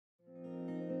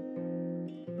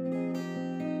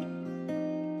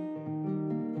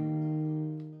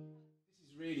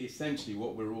essentially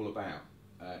what we're all about.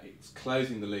 It's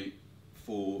closing the loop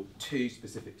for two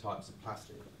specific types of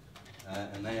plastic,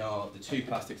 and they are the two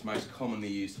plastics most commonly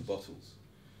used for bottles.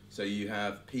 So you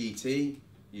have PET,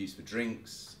 used for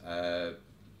drinks,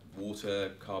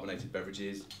 water, carbonated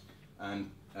beverages, and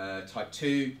type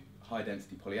 2, high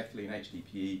density polyethylene,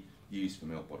 HDPE, used for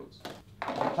milk bottles.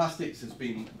 Plastics have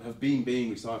been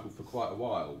being recycled for quite a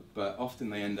while, but often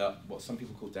they end up what some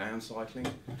people call downcycling.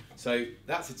 So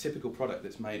that's a typical product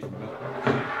that's made from milk.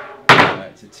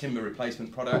 It's a timber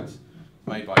replacement product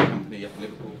made by a company up in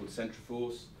Liverpool called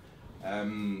Centriforce,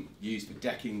 used for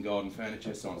decking, garden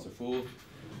furniture, so on and so forth.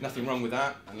 Nothing wrong with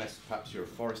that, unless perhaps you're a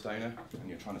forest owner and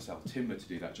you're trying to sell timber to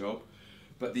do that job.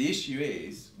 But the issue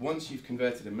is, once you've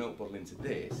converted a milk bottle into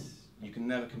this, you can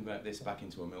never convert this back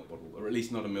into a milk bottle, or at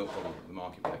least not a milk bottle that the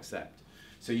market will accept.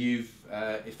 So you've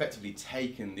effectively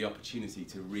taken the opportunity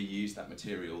to reuse that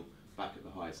material back at the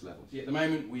highest level. At the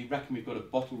moment, we reckon we've got a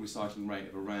bottle recycling rate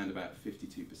of around about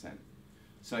 52%.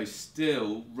 So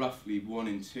still, roughly 1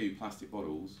 in 2 plastic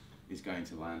bottles is going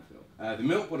to landfill. The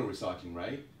milk bottle recycling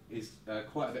rate is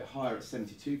quite a bit higher at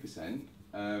 72%.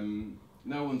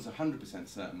 No one's 100%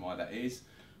 certain why that is,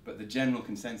 but the general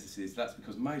consensus is that's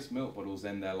because most milk bottles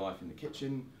end their life in the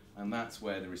kitchen, and that's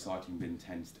where the recycling bin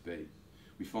tends to be.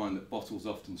 We find that bottles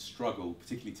often struggle,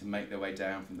 particularly to make their way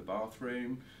down from the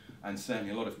bathroom, and certainly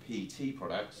a lot of PET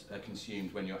products are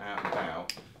consumed when you're out and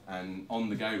about, and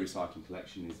on-the-go recycling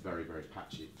collection is very, very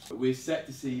patchy. But we're set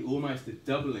to see almost a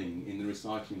doubling in the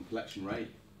recycling collection rate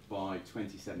by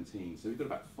 2017, so we've got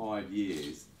about 5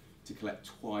 years to collect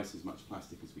twice as much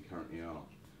plastic as we currently are.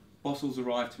 Bottles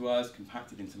arrive to us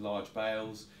compacted into large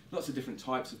bales, lots of different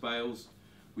types of bales.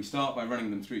 We start by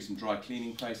running them through some dry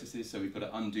cleaning processes, so we've got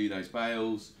to undo those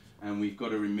bales and we've got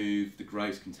to remove the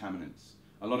gross contaminants.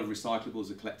 A lot of recyclables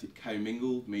are collected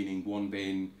commingled, meaning one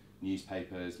bin,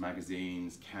 newspapers,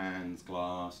 magazines, cans,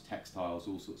 glass, textiles,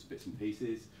 all sorts of bits and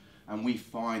pieces, and we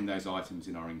find those items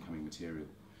in our incoming material.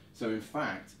 So in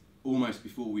fact, almost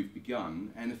before we've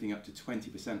begun, anything up to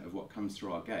 20% of what comes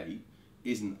through our gate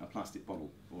isn't a plastic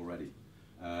bottle already,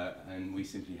 and we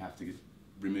simply have to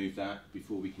remove that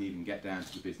before we can even get down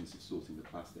to the business of sorting the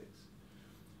plastics.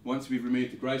 Once we've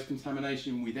removed the gross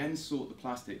contamination, we then sort the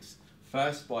plastics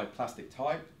first by plastic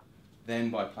type, then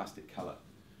by plastic colour.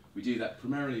 We do that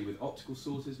primarily with optical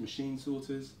sorters, machine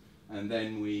sorters, and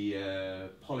then we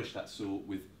polish that sort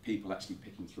with people actually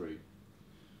picking through.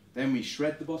 Then we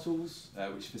shred the bottles,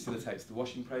 which facilitates the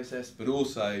washing process, but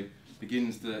also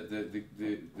begins the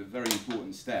very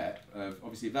important step of,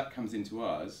 obviously if that comes into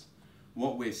us,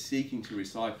 what we're seeking to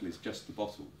recycle is just the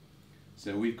bottle.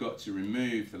 So we've got to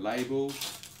remove the label,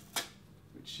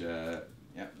 which, yeah,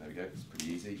 there we go, it's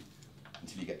pretty easy,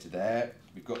 until you get to there.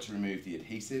 We've got to remove the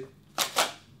adhesive.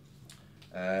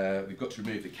 We've got to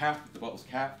remove the cap, the bottle's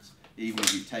capped. Even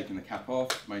if you've taken the cap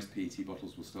off, most PET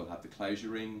bottles will still have the closure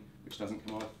ring, which doesn't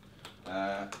come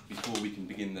off, before we can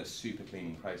begin the super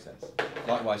cleaning process.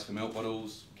 Likewise for milk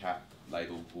bottles, cap,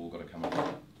 label, all got to come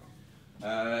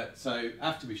off. So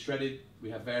after we've shredded, we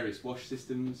have various wash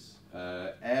systems,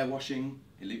 air washing,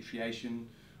 elutriation,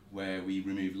 where we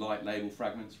remove light label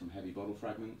fragments from heavy bottle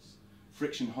fragments,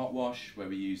 friction hot wash, where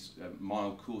we use a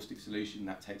mild caustic solution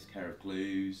that takes care of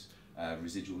glues,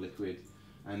 residual liquid,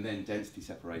 and then density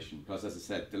separation, because as I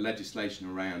said, the legislation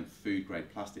around food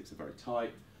grade plastics are very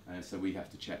tight, and so we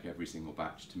have to check every single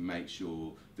batch to make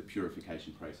sure the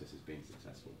purification process is being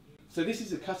successful. So this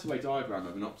is a cutaway diagram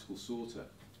of an optical sorter.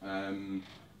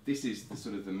 This is the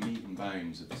sort of the meat and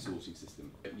bones of the sorting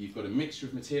system. You've got a mixture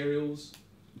of materials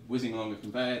whizzing along a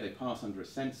conveyor, they pass under a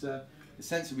sensor. The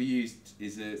sensor we used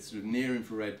is a sort of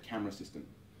near-infrared camera system.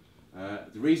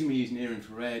 The reason we use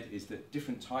near-infrared is that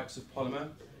different types of polymer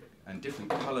and different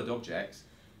coloured objects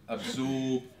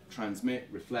absorb, transmit,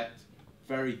 reflect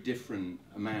very different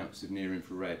amounts of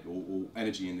near-infrared or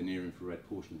energy in the near-infrared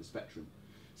portion of the spectrum.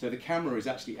 So the camera is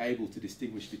actually able to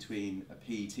distinguish between a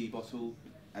PET bottle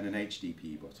and an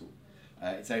HDPE bottle.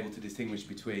 It's able to distinguish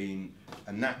between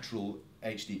a natural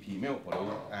HDPE milk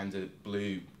bottle and a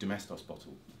blue Domestos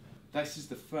bottle. This is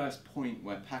the first point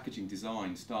where packaging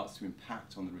design starts to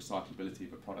impact on the recyclability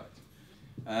of a product.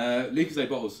 Lucozade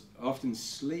bottles are often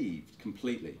sleeved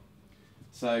completely.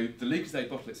 So the Lucozade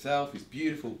bottle itself is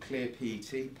beautiful, clear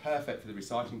PET, perfect for the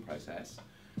recycling process,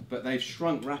 but they've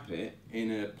shrunk wrap it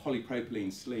in a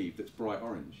polypropylene sleeve that's bright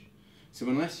orange. So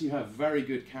unless you have very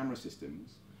good camera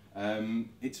systems,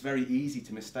 it's very easy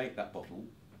to mistake that bottle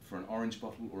for an orange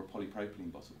bottle or a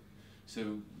polypropylene bottle.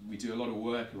 So we do a lot of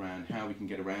work around how we can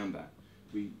get around that.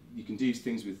 You can do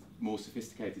things with more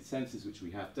sophisticated sensors, which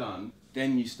we have done.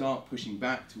 Then you start pushing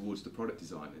back towards the product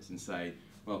designers and say,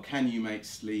 well, can you make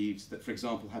sleeves that, for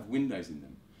example, have windows in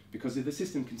them? Because if the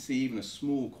system can see even a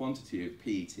small quantity of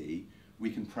PET, we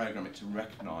can program it to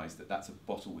recognise that that's a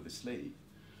bottle with a sleeve.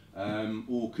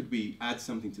 Or could we add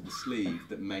something to the sleeve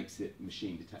that makes it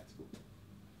machine detectable?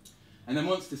 And then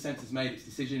once the sensor's made its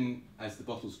decision, as the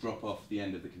bottles drop off the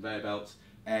end of the conveyor belt,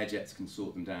 air jets can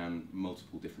sort them down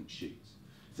multiple different chutes.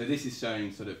 So this is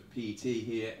showing sort of PET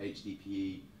here,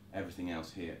 HDPE, everything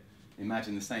else here.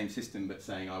 Imagine the same system but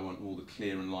saying I want all the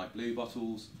clear and light blue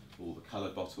bottles, all the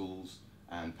coloured bottles,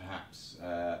 and perhaps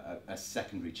a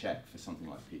secondary check for something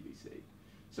like PVC.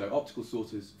 So optical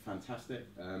sorters, fantastic,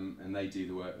 and they do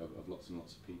the work of lots and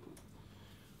lots of people.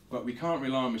 But we can't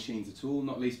rely on machines at all,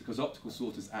 not least because optical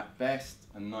sorters at best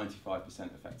are 95%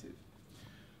 effective.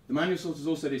 The manual sorters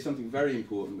also do something very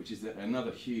important, which is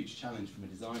another huge challenge from a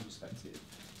design perspective,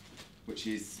 which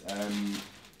is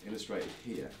illustrated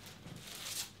here.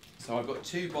 So I've got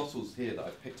two bottles here that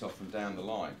I've picked off from down the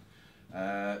line.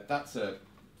 That's a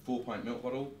 4-pint milk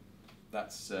bottle.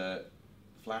 That's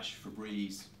Flash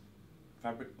Febreze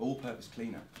fabric all-purpose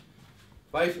cleaner.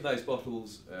 Both of those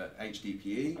bottles are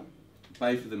HDPE.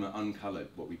 Both of them are uncoloured,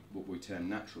 what we term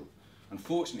natural.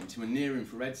 Unfortunately, to a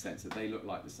near-infrared sensor, they look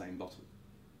like the same bottle.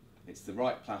 It's the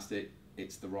right plastic,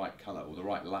 it's the right colour, or the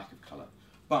right lack of colour.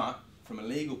 But from a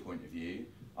legal point of view,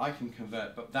 I can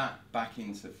convert that back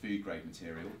into food-grade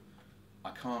material.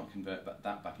 I can't convert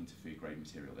that back into food-grade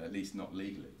material, at least not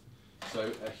legally.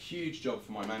 So a huge job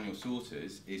for my manual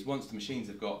sorters is, once the machines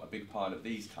have got a big pile of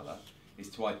these colour, is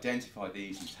to identify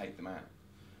these and take them out.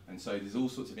 And so there's all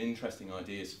sorts of interesting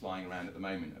ideas flying around at the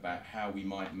moment about how we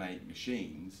might make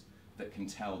machines that can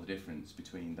tell the difference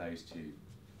between those two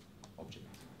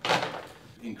objects.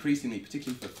 Increasingly,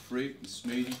 particularly for fruit and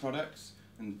smoothie products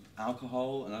and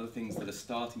alcohol and other things that are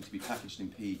starting to be packaged in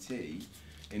PET,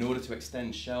 in order to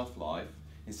extend shelf life,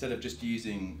 instead of just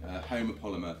using a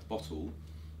homopolymer bottle,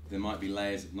 there might be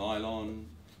layers of nylon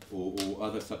or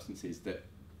other substances that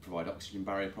provide oxygen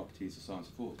barrier properties, or so on and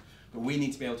so forth. But we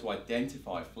need to be able to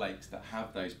identify flakes that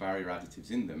have those barrier additives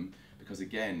in them, because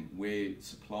again, we're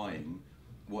supplying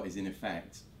what is in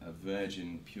effect a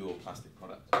virgin, pure plastic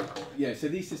product. Yeah, so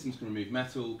these systems can remove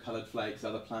metal, coloured flakes,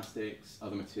 other plastics,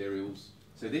 other materials.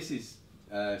 So this is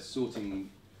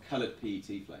sorting coloured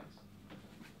PET flakes.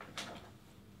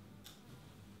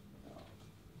 Oh,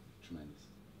 tremendous.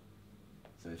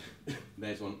 So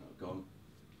there's one gone.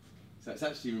 So it's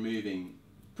actually removing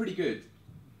pretty good.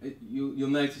 You'll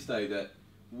notice though that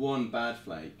one bad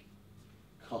flake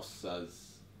costs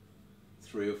us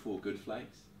 3 or 4 good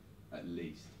flakes, at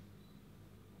least.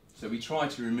 So we try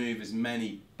to remove as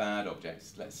many bad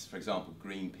objects, for example,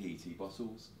 green PET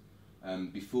bottles,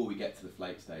 before we get to the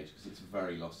flake stage, because it's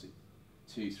very lossy,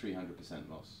 200–300%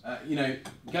 loss. You know,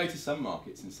 go to some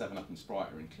markets and 7-Up and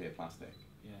Sprite are in clear plastic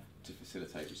to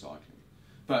facilitate recycling.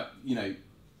 But, you know,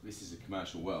 this is a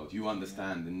commercial world. You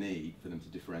understand the need for them to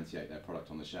differentiate their product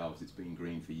on the shelves. It's been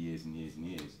green for years and years and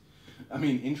years. I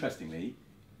mean, interestingly,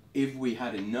 if we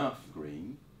had enough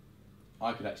green,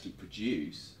 I could actually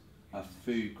produce a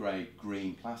food-grade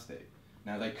green plastic.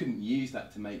 Now, they couldn't use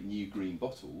that to make new green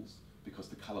bottles because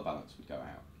the colour balance would go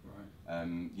out. Right.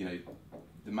 You know,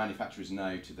 the manufacturers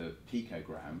know to the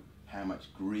picogram how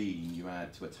much green you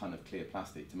add to a ton of clear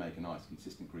plastic to make a nice,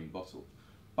 consistent green bottle.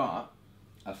 But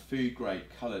a food-grade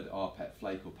coloured rPET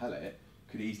flake or pellet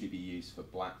could easily be used for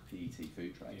black PET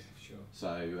food trays. Yeah, sure.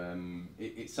 So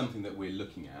it's something that we're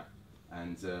looking at,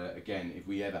 and again, if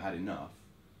we ever had enough,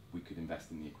 we could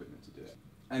invest in the equipment to do it.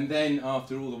 And then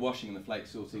after all the washing and the flake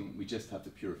sorting, we just have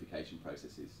the purification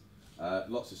processes.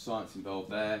 Lots of science involved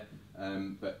there,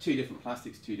 but 2 different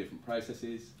plastics, 2 different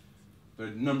processes. There are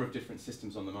a number of different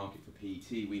systems on the market for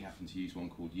PET. We happen to use one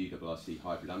called URRC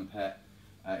Hybrid Unpet.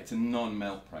 It's a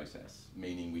non-melt process,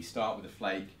 meaning we start with a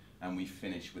flake and we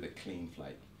finish with a clean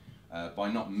flake.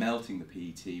 By not melting the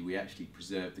PET, we actually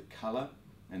preserve the colour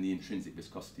and the intrinsic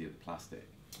viscosity of the plastic.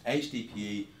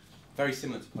 HDPE, very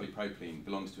similar to polypropylene,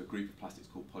 belongs to a group of plastics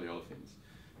called polyolefins.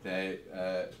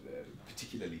 They're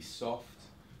particularly soft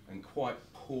and quite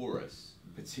porous,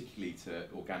 particularly to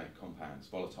organic compounds,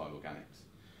 volatile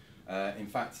organics. In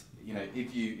fact, you know,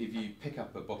 if you pick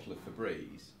up a bottle of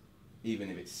Febreze, even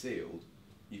if it's sealed,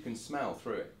 you can smell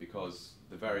through it, because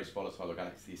the various volatile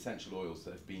organics, the essential oils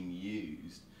that have been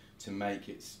used to make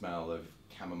it smell of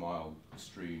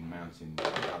chamomile-strewn mountain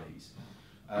valleys,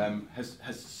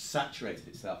 has saturated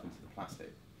itself into the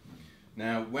plastic.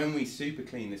 Now, when we super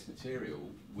clean this material,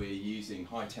 we're using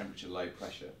high temperature, low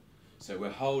pressure. So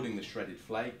we're holding the shredded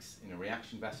flakes in a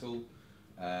reaction vessel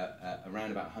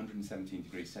around about 117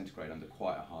 degrees centigrade under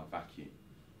quite a hard vacuum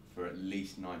for at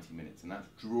least 90 minutes, and that's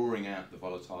drawing out the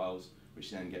volatiles,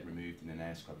 which then get removed in an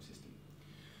air scrubber system.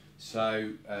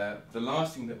 So the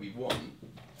last thing that we want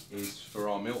is for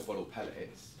our milk bottle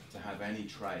pellets to have any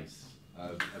trace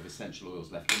of essential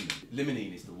oils left in them.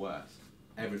 Limonene is the worst.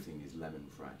 Everything is lemon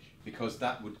fresh, because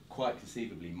that would quite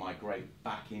conceivably migrate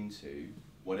back into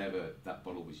whatever that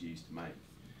bottle was used to make.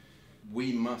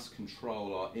 We must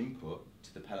control our input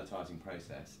to the pelletizing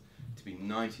process to be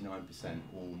 99%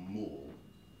 or more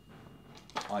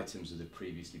items that have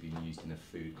previously been used in a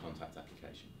food contact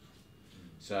application.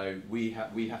 So we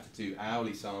have to do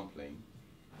hourly sampling,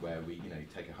 where we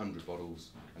take 100 bottles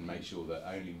and make sure that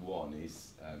only one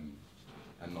is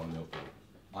a non-milk bottle.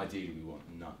 Ideally, we want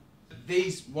none.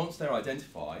 These, once they're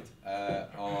identified,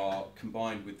 are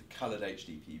combined with the coloured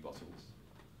HDPE bottles,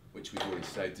 which we've already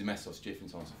said, Domestos, Jif and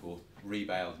so on and so forth,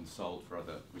 rebaled and sold for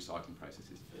other recycling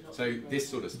processes. So this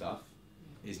sort of stuff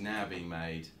is now being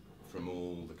made from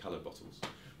all the coloured bottles,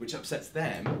 which upsets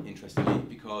them, interestingly,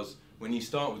 because when you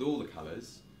start with all the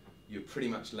colours, you're pretty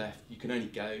much left, you can only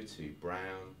go to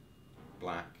brown,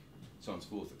 black, so on and so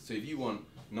forth. So if you want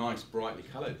nice, brightly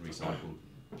coloured recycled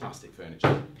plastic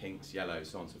furniture, pinks, yellows,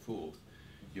 so on and so forth,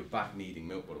 you're back needing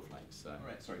milk bottle flakes. So,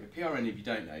 sorry, a PRN, if you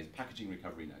don't know, is packaging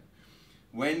recovery note.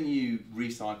 When you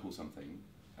recycle something,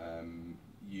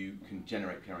 you can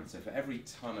generate PRN. So for every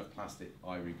ton of plastic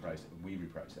we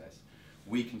reprocess,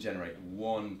 we can generate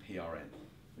 1 PRN,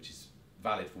 which is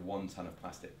valid for 1 ton of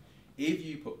plastic. If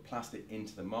you put plastic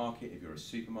into the market, if you're a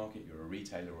supermarket, you're a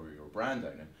retailer, or you're a brand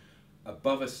owner,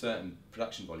 above a certain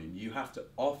production volume, you have to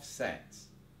offset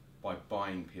by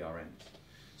buying PRNs.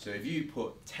 So if you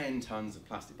put 10 tons of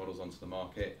plastic bottles onto the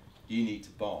market, you need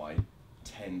to buy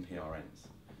 10 PRNs.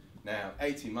 Now,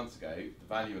 18 months ago, the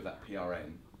value of that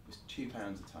PRN was £2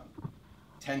 a tonne.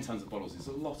 10 tons of bottles is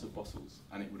a lot of bottles,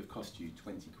 and it would have cost you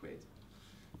 20 quid.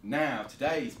 Now,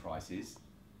 today's prices,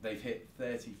 they've hit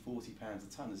 30, 40 pounds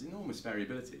a tonne. There's enormous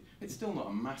variability. It's still not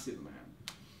a massive amount.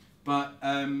 But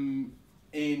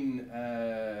in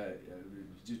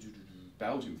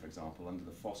Belgium, for example, under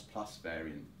the FOS Plus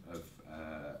variant of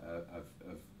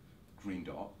Green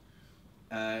Dot,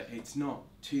 it's not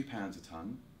 £2 a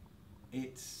tonne,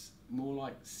 it's more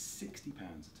like £60 a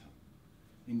tonne.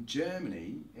 In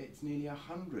Germany, it's nearly €100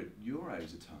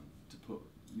 a tonne to put,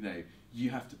 you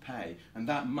have to pay, and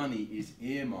that money is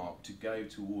earmarked to go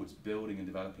towards building and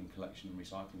developing collection and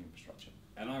recycling infrastructure.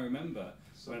 And I remember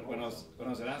when I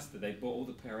was at Asda, they bought all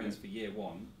the PRNs for year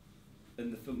one,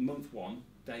 and for month one,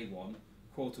 day one,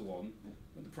 quarter one,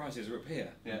 when the prices were up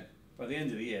here. Yeah. By the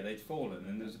end of the year, they'd fallen,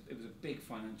 and it was a big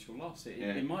financial loss.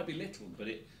 It might be little, but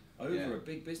over a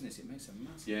big business, it makes a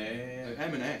massive difference.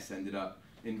 M&S ended up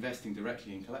investing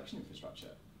directly in collection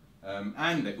infrastructure.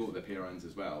 And they bought their PRNs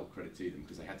as well, credit to them,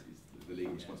 because they had to, it's the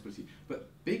legal responsibility. But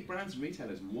big brands and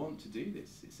retailers want to do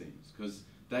this, it seems, because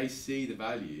they see the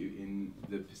value in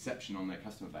the perception on their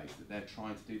customer base that they're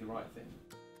trying to do the right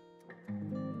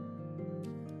thing.